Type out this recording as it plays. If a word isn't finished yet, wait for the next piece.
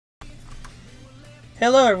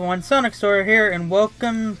Hello everyone, Sonicsora here, and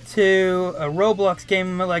welcome to a Roblox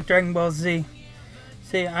game like Dragon Ball Z.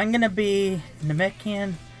 See, I'm gonna be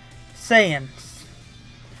Namekian Saiyans.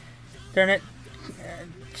 Darn it.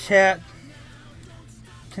 Chat.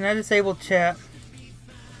 Can I disable chat?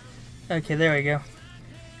 Okay, there we go.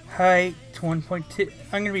 Height 1.2.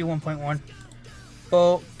 I'm gonna be 1.1.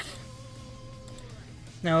 Bulk.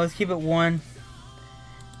 No, let's keep it 1.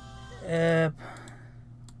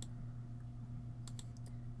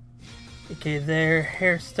 Okay, there.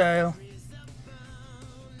 Hairstyle.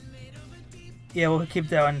 Yeah, we'll keep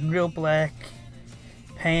that one. Real black.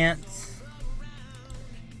 Pants.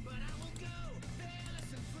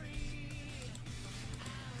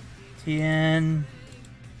 TN.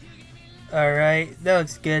 Alright, that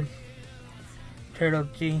looks good. Turtle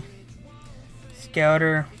G.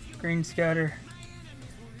 Scouter. Green Scouter.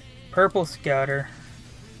 Purple Scouter.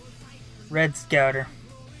 Red Scouter.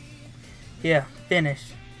 Yeah,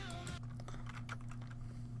 finish.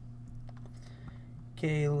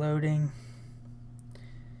 Okay, loading.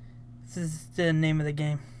 This is the name of the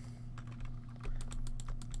game.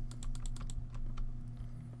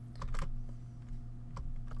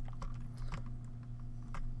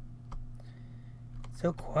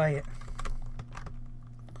 So quiet.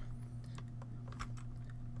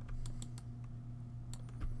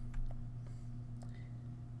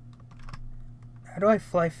 How do I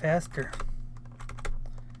fly faster?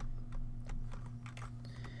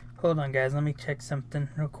 Hold on guys, let me check something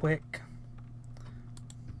real quick.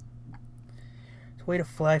 There's a way to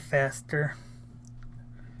fly faster.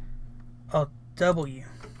 Oh, W.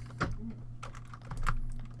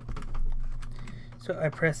 So I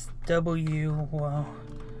press W while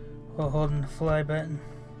holding the fly button.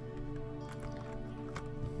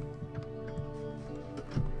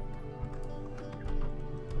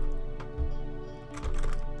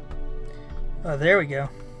 Oh, there we go.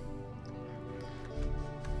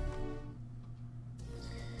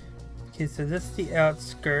 Okay, so this is the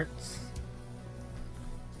outskirts.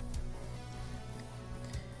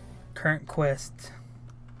 Current quest.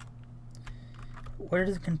 What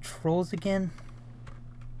are the controls again?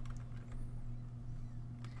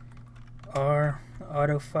 R,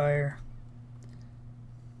 auto fire.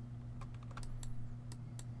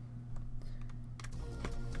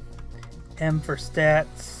 M for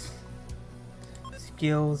stats.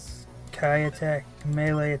 Skills, Kai attack,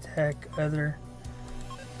 melee attack, other.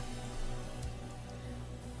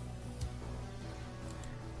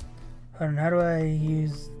 Hold on, how do I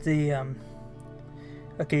use the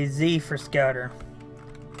okay, Z for scouter.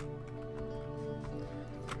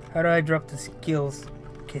 How do I drop the skills?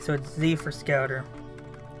 Okay, so it's Z for scouter.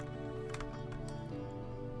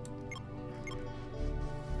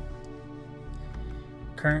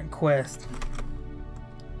 Current quest.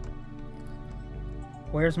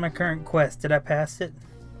 Where's my current quest? Did I pass it?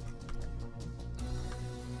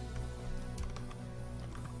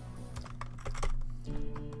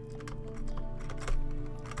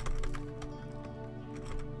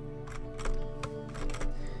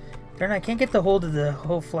 Darn, I can't get the hold of the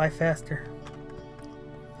whole fly faster.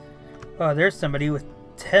 Oh, there's somebody with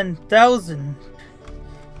 10,000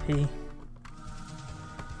 P.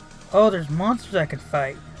 Oh, there's monsters I can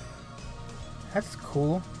fight. That's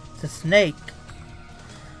cool. It's a snake.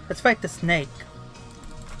 Let's fight the snake.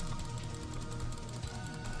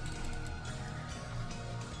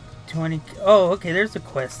 Oh, okay, there's a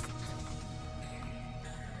quest.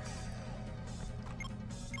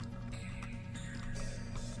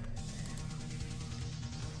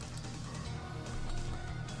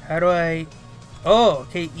 How do I... Oh,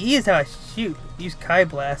 okay, E is how I shoot. Use Kai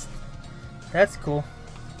Blast. That's cool.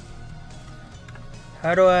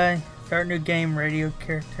 How do I start new game radio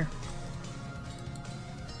character?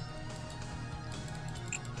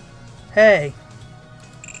 Hey!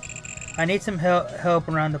 I need some help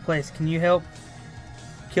around the place. Can you help?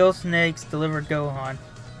 Kill snakes, deliver Gohan.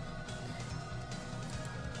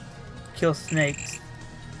 Kill snakes.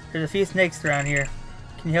 There's a few snakes around here.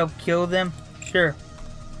 Can you help kill them? Sure.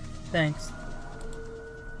 Thanks.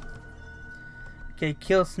 Okay,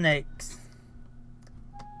 kill snakes.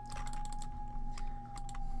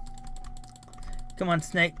 Come on,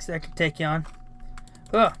 snakes. I can take you on.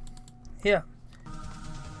 Oh, yeah.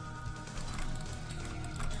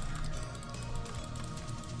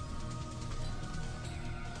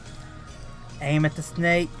 Aim at the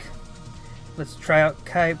snake. Let's try out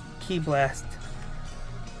Ki Blast.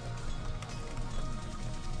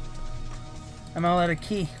 I'm all out of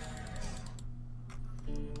ki.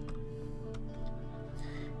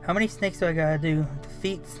 How many snakes do I gotta do?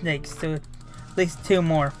 Defeat snakes, so at least 2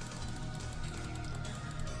 more.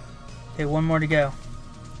 Okay, 1 more to go.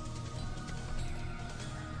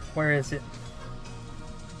 Where is it?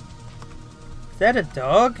 Is that a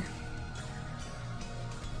dog?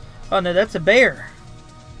 Oh no, that's a bear.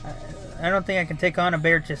 I don't think I can take on a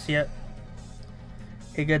bear just yet.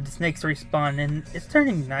 Okay, good. The snakes respawn, and it's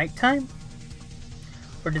turning nighttime?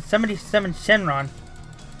 Or did somebody summon Shenron?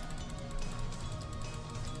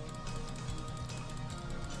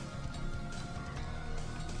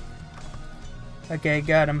 Okay,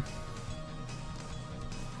 got him.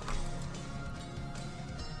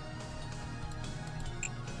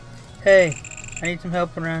 Hey, I need some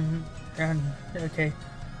help around. Okay.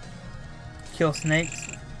 Kill snakes.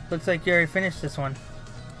 Looks like you already finished this one.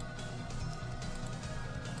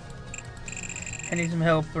 I need some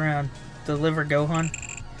help around. Deliver Gohan.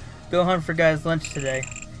 Gohan forgot his lunch today.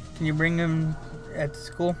 Can you bring him at the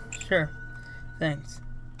school? Sure. Thanks.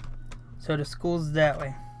 So the school's that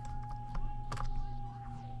way.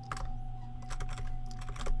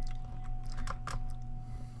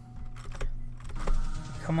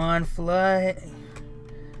 Come on, fly.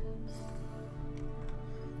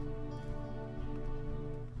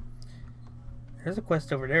 There's a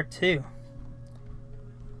quest over there too.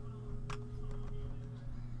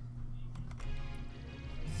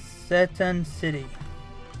 Seton City.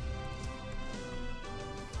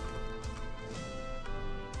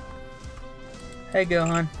 Hey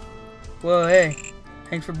Gohan. Whoa, hey.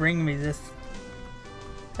 Thanks for bringing me this.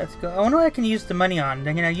 Let's go. I wonder what I can use the money on.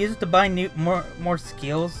 Can I use it to buy more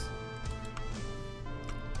skills?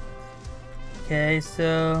 Okay,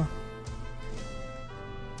 so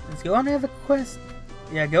does Gohan have a quest?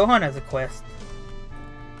 Yeah, Gohan has a quest.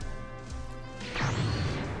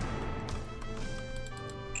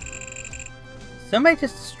 Somebody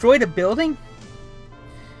just destroyed a building?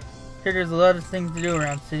 Sure, there's a lot of things to do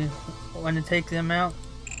around, so you want to take them out?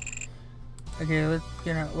 Okay, let's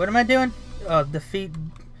get out. What am I doing? Oh, defeat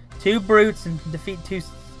 2 brutes and defeat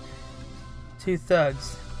two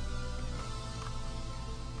thugs.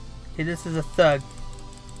 Okay, this is a thug.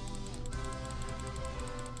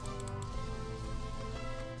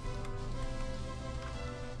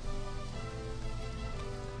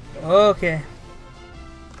 Okay.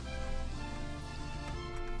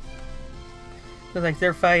 Looks like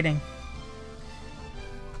they're fighting.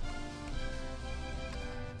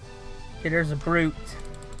 Okay, there's a brute.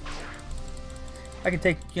 I can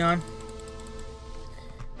take you on.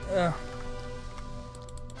 Okay,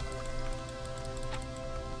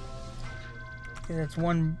 that's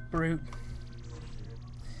one brute.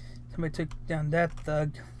 Somebody took down that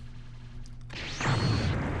thug.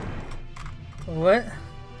 What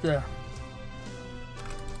the?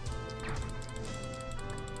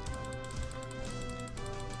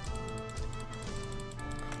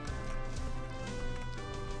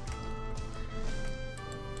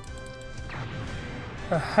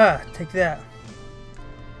 Aha, take that.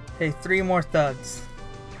 Okay, 3 more thugs.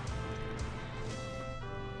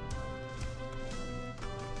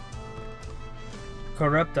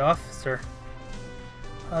 Corrupt officer.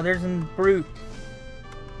 Oh, there's a brute.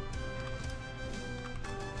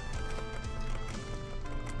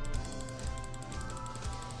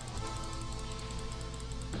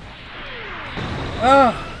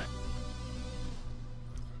 Oh!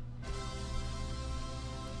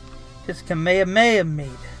 Just Kamehameha made.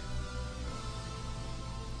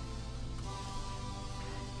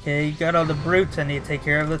 Okay, you got all the brutes I need to take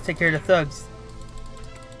care of. Let's take care of the thugs.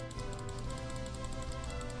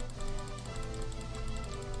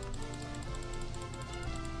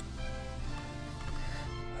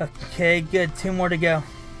 Okay, good. 2 more to go.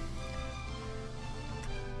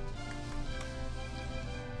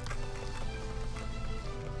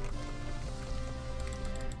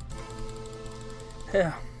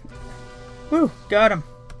 Yeah. Woo, got him.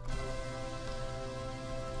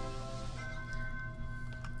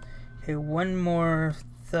 Okay, 1 more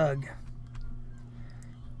thug.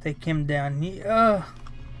 Take him down. That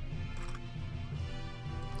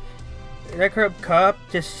corrupt cop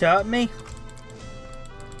just shot me?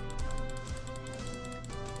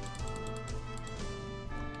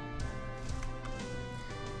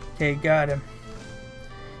 Okay, got him.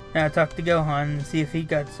 Now I talk to Gohan and see if he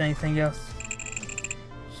got anything else.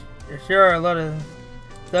 There sure are a lot of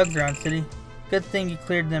thugs around city. Good thing you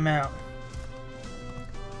cleared them out.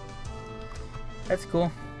 That's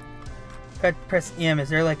cool. If I press M, is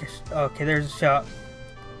there like a... Oh, okay, there's a shop.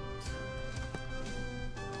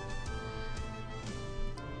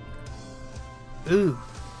 Ooh.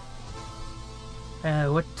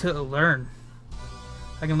 What to learn?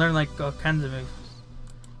 I can learn like all kinds of moves.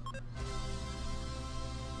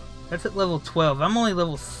 That's at level 12. I'm only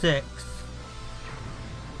level 6.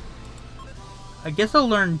 I guess I'll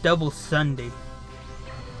learn Double Sunday.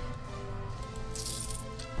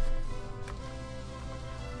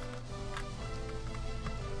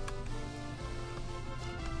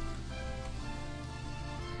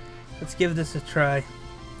 Let's give this a try.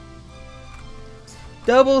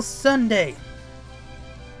 Double Sunday.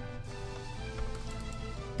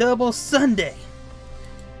 Double Sunday.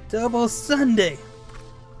 Double Sunday.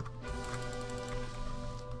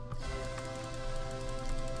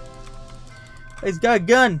 He's got a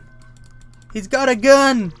gun. He's got a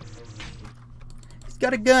gun. He's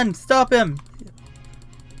got a gun. Stop him.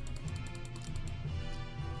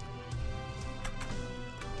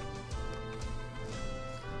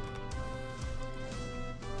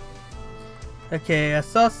 Okay, I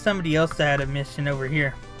saw somebody else that had a mission over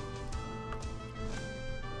here.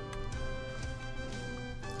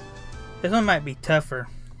 This one might be tougher.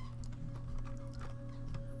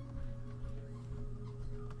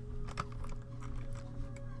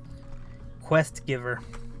 Quest giver.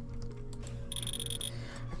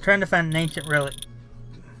 I'm trying to find an ancient relic.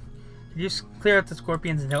 Could you just clear out the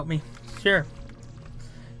scorpions and help me? Sure.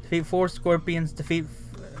 Defeat 4 scorpions. Defeat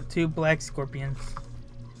 2 black scorpions.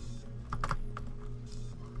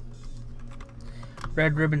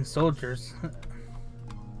 Red ribbon soldiers.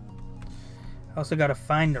 I also gotta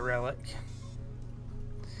find the relic.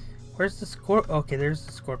 Where's the okay, there's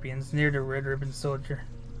the scorpions near the red ribbon soldier.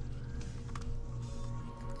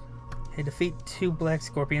 Hey, defeat 2 black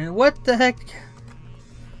scorpions. What the heck?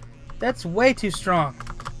 That's way too strong.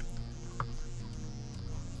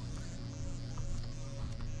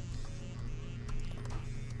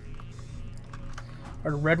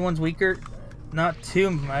 Are the red ones weaker? Not too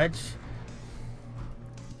much.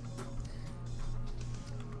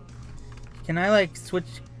 Can I like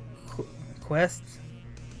switch quests?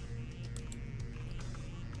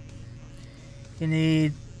 You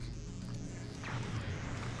need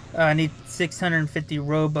I need 650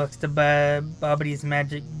 Robux to buy Bobbity's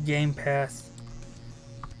Magic Game Pass.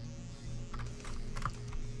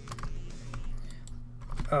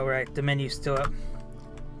 Oh right, the menu's still up.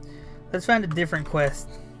 Let's find a different quest.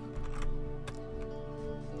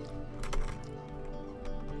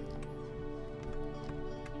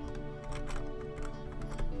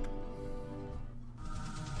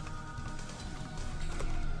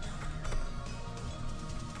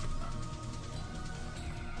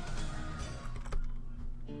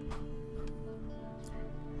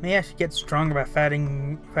 Maybe I should get stronger by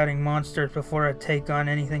fighting monsters before I take on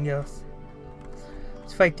anything else.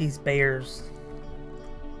 Let's fight these bears.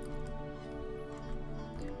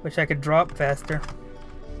 Wish I could drop faster.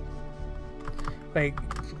 Wait,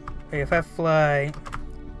 if I fly,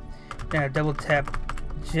 then I double tap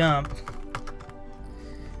jump.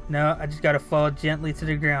 No, I just gotta fall gently to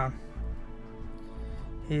the ground.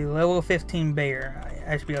 A level 15 bear.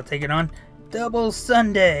 I should be able to take it on. Double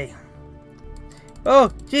Sunday.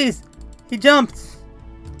 Oh, jeez! He jumped!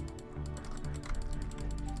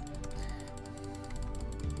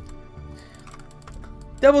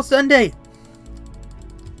 Double Sunday!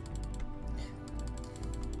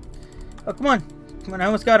 Oh, come on! Come on, I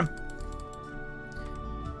almost got him.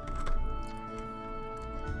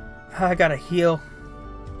 I gotta heal.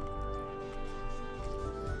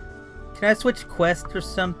 Can I switch quest or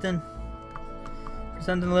something? For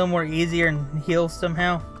something a little more easier and heal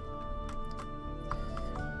somehow?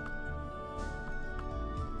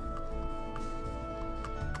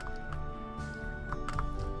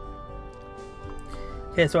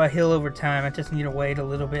 Okay, so I heal over time. I just need to wait a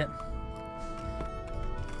little bit.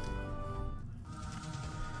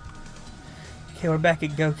 Okay, we're back at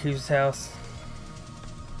Goku's house.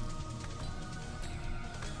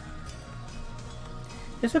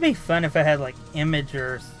 This would be fun if I had like Image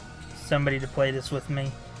or somebody to play this with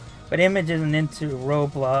me. But Image isn't into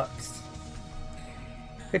Roblox.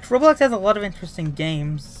 Which Roblox has a lot of interesting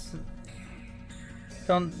games.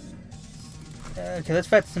 Don't... okay, let's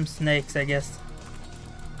fight some snakes, I guess.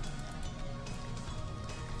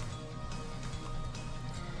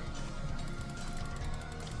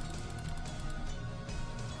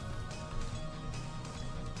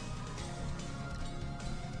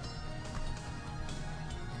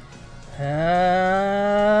 Yeah.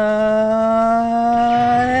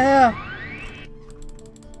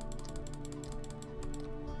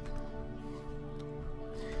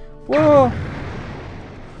 Whoa.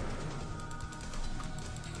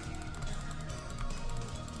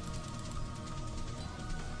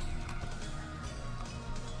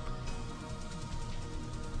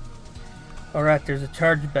 Alright, there's a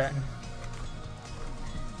charge button.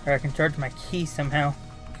 Or I can charge my key somehow.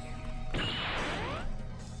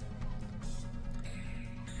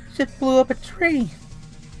 Just blew up a tree.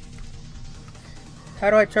 How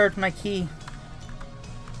do I charge my key?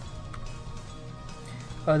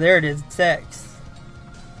 Oh, there it is. It's X.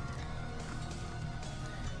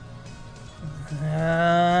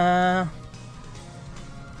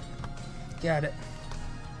 Got it.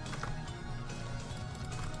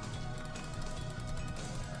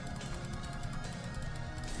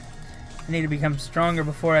 I need to become stronger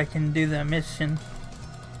before I can do the mission.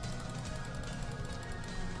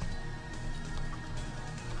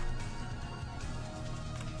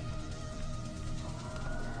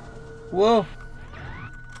 Whoa!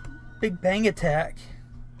 Big bang attack.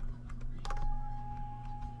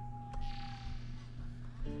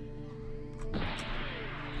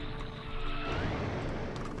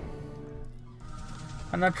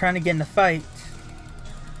 I'm not trying to get in a fight.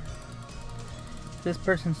 This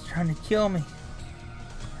person's trying to kill me.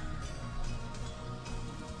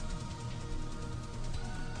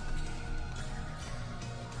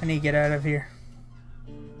 I need to get out of here.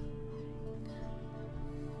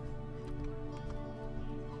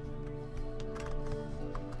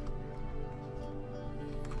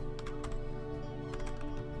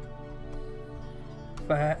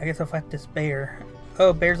 I guess I'll fight this bear.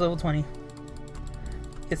 Oh, bear's level 20.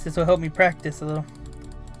 Guess this will help me practice a little.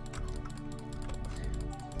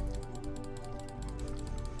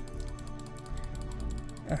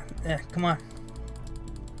 Come on.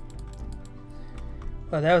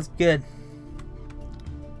 Oh, that was good.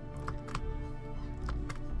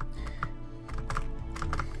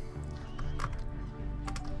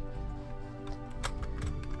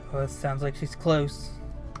 Oh, it sounds like she's close.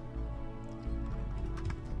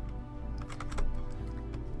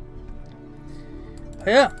 Oh,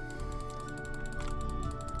 yeah.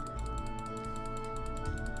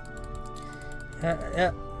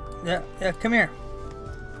 Yeah, come here.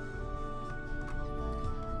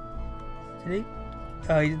 Did he?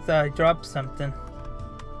 Oh, he thought I dropped something.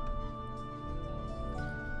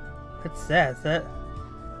 What's that? Is that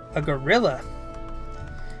a gorilla?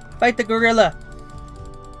 Fight the gorilla!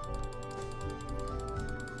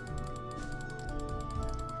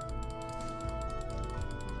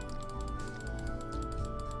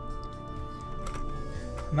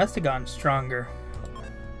 Must have gotten stronger.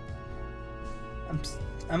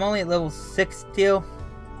 I'm only at level 6 still.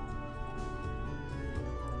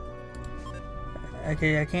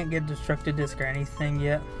 Okay, I can't get destructive disc or anything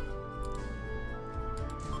yet.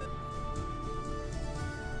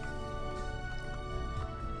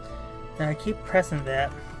 And I keep pressing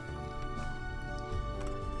that.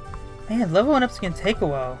 Man, leveling up's gonna take a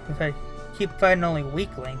while if I keep fighting only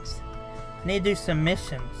weaklings. I need to do some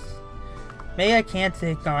missions. Maybe I can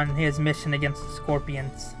take on his mission against the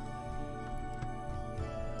scorpions.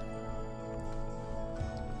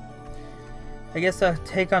 I guess I'll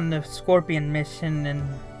take on the scorpion mission and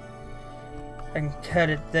I can cut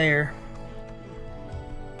it there.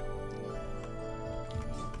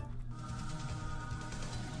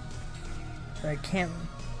 I can't.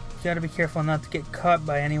 Gotta be careful not to get caught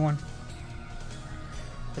by anyone.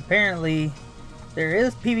 Apparently, there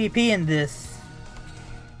is PvP in this,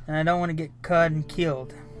 and I don't want to get caught and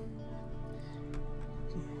killed.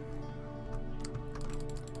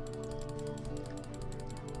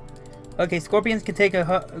 Okay, scorpions can take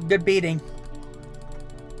a good beating.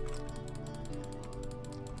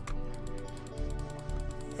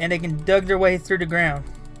 And they can dug their way through the ground.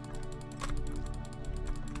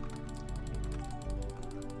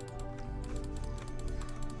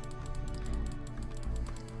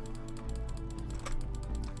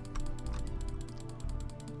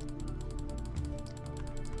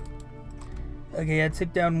 Okay, I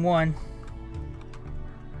took down one.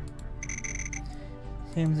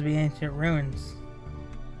 Seems to be ancient ruins.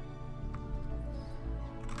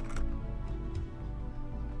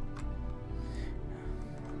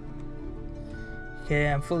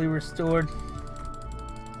 Okay, I'm fully restored.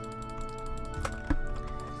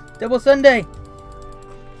 Double Sunday!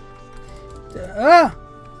 Ah!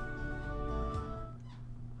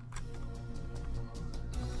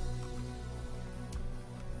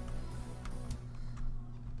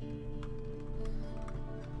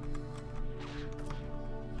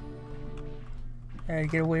 I gotta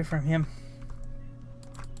get away from him.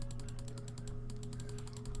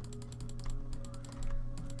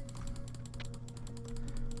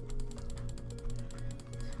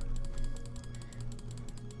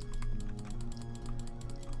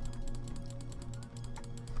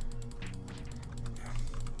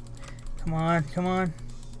 Come on, come on.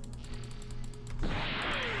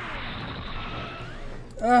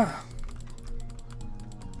 Ugh.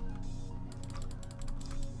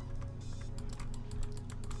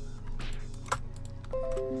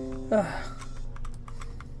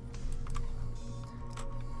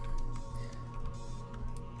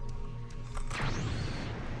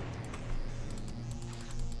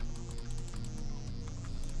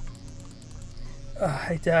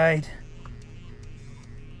 I died.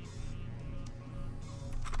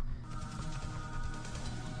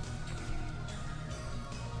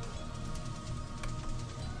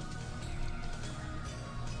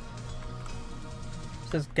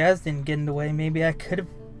 Those guys didn't get in the way. Maybe I could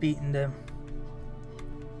have beaten them.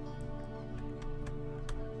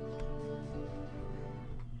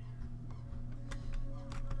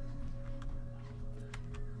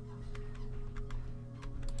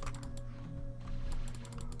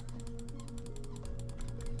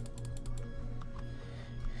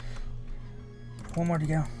 One more to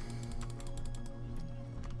go.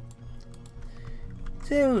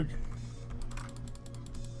 Dude.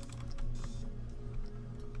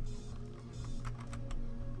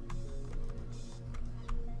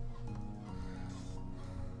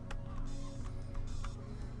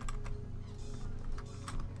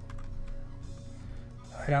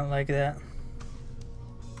 I don't like that.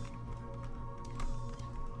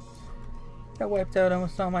 That wiped out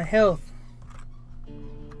almost all my health.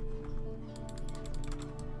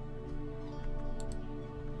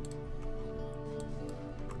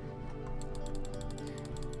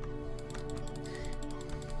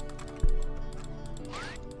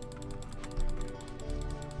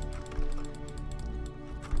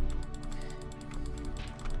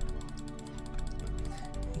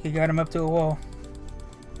 He got him up to a wall.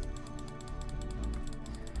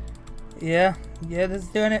 Yeah, this is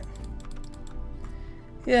doing it.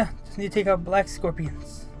 Yeah, just need to take out black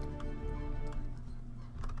scorpions.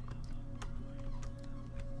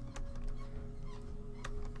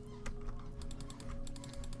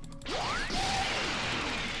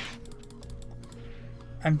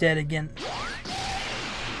 I'm dead again.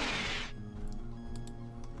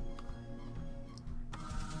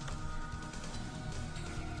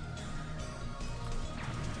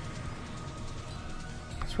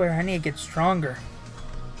 I swear I need to get stronger.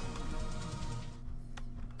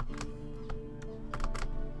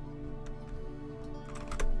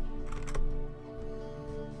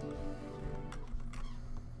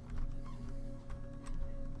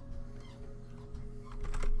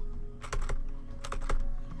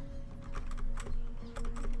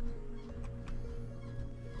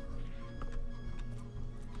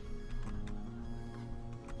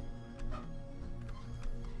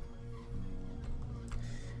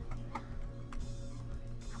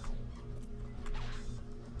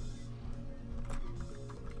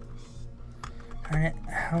 Alright,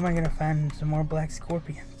 how am I gonna find some more black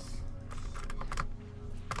scorpions?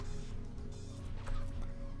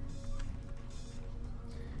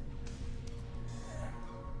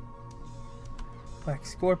 Black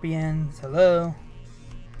scorpions, hello?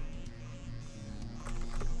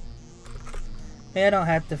 Maybe I don't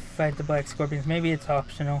have to fight the black scorpions, maybe it's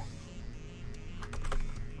optional.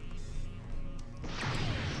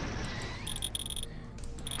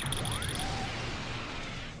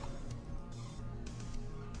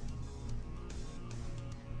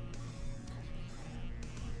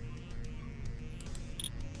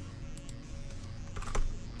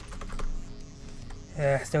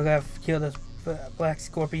 Yeah, I still gotta kill those black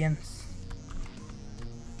scorpions.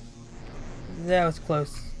 That was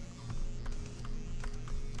close.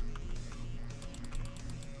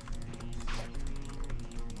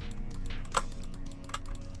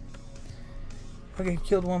 Okay,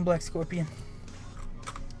 killed one black scorpion.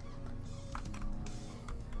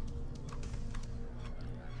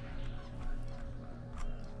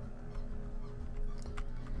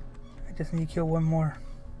 I just need to kill one more.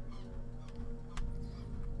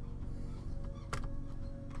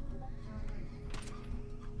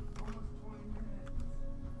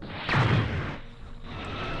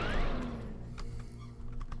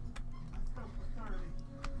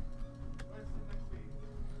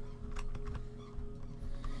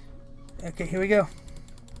 Okay, here we go.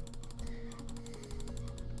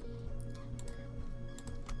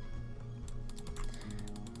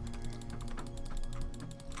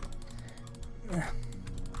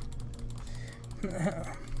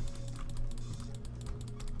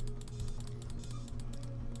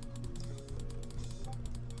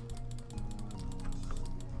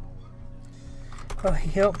 Oh,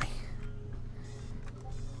 he helped me.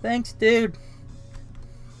 Thanks, dude.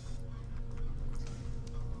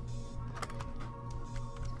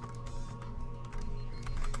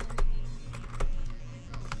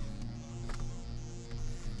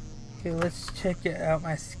 Okay, let's check out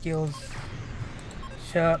my skills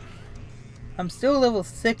shop. I'm still level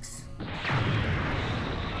 6.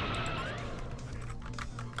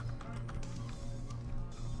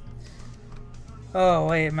 Oh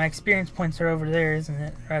wait, my experience points are over there, isn't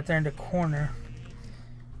it? Right there in the corner.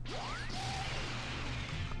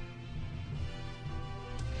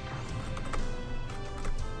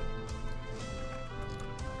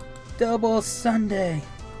 Double Sunday.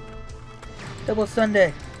 Double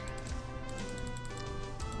Sunday.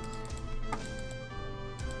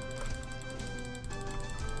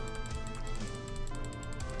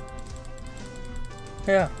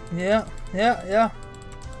 Yeah, yeah, yeah, yeah.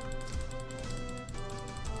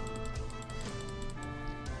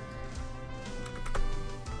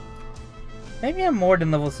 Maybe I'm more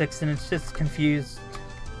than level 6 and it's just confused.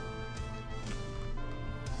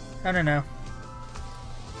 I don't know.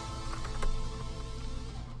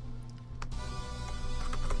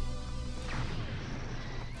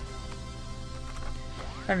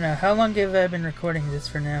 I don't know. How long have I been recording this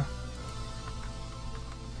for now?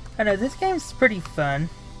 I know, this game's pretty fun.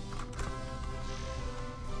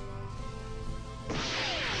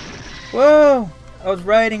 Whoa! I was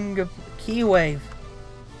riding a key wave.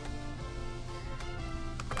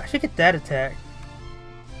 I should get that attack.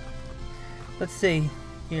 Let's see.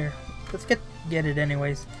 Here. Let's get it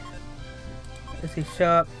anyways. Let's see,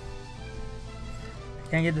 shop.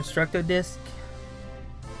 Can I get Destructo Disc?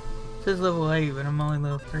 It says level 8, but I'm only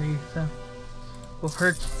level 3, so. Will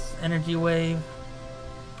hurt energy wave.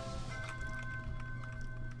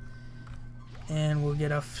 And we'll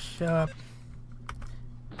get off shop.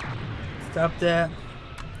 Stop that.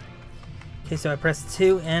 Okay, so I press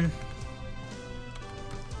 2 and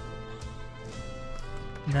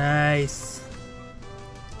nice.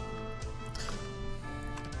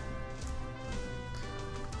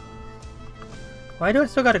 Why do I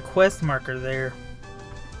still got a quest marker there?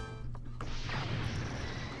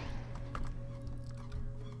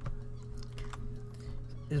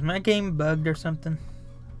 Is my game bugged or something?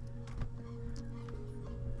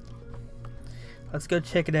 Let's go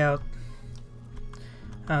check it out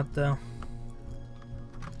though.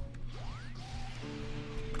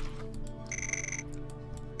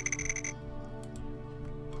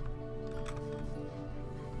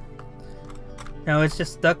 No, it's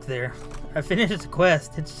just stuck there. I finished the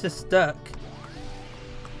quest, it's just stuck.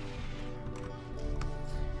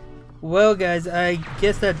 Well guys, I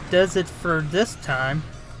guess that does it for this time.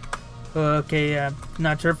 Okay, I'm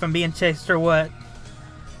not sure if I'm being chased or what.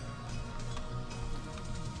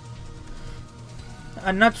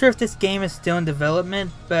 I'm not sure if this game is still in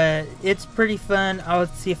development, but it's pretty fun. I'll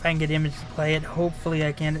see if I can get Image to play it. Hopefully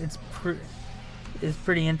I can. It's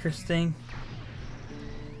pretty interesting.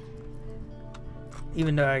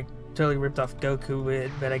 Even though I totally ripped off Goku with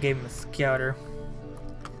it, but I gave him a Scouter.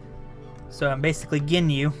 So I'm basically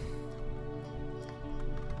Ginyu.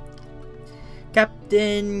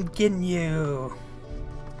 Captain Ginyu.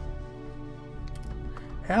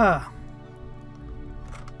 Ah.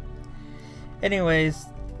 Anyways,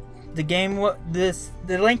 the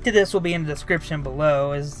link to this will be in the description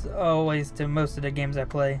below, as always to most of the games I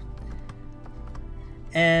play.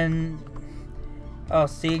 And I'll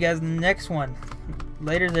see you guys in the next one.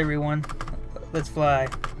 Laters, everyone. Let's fly.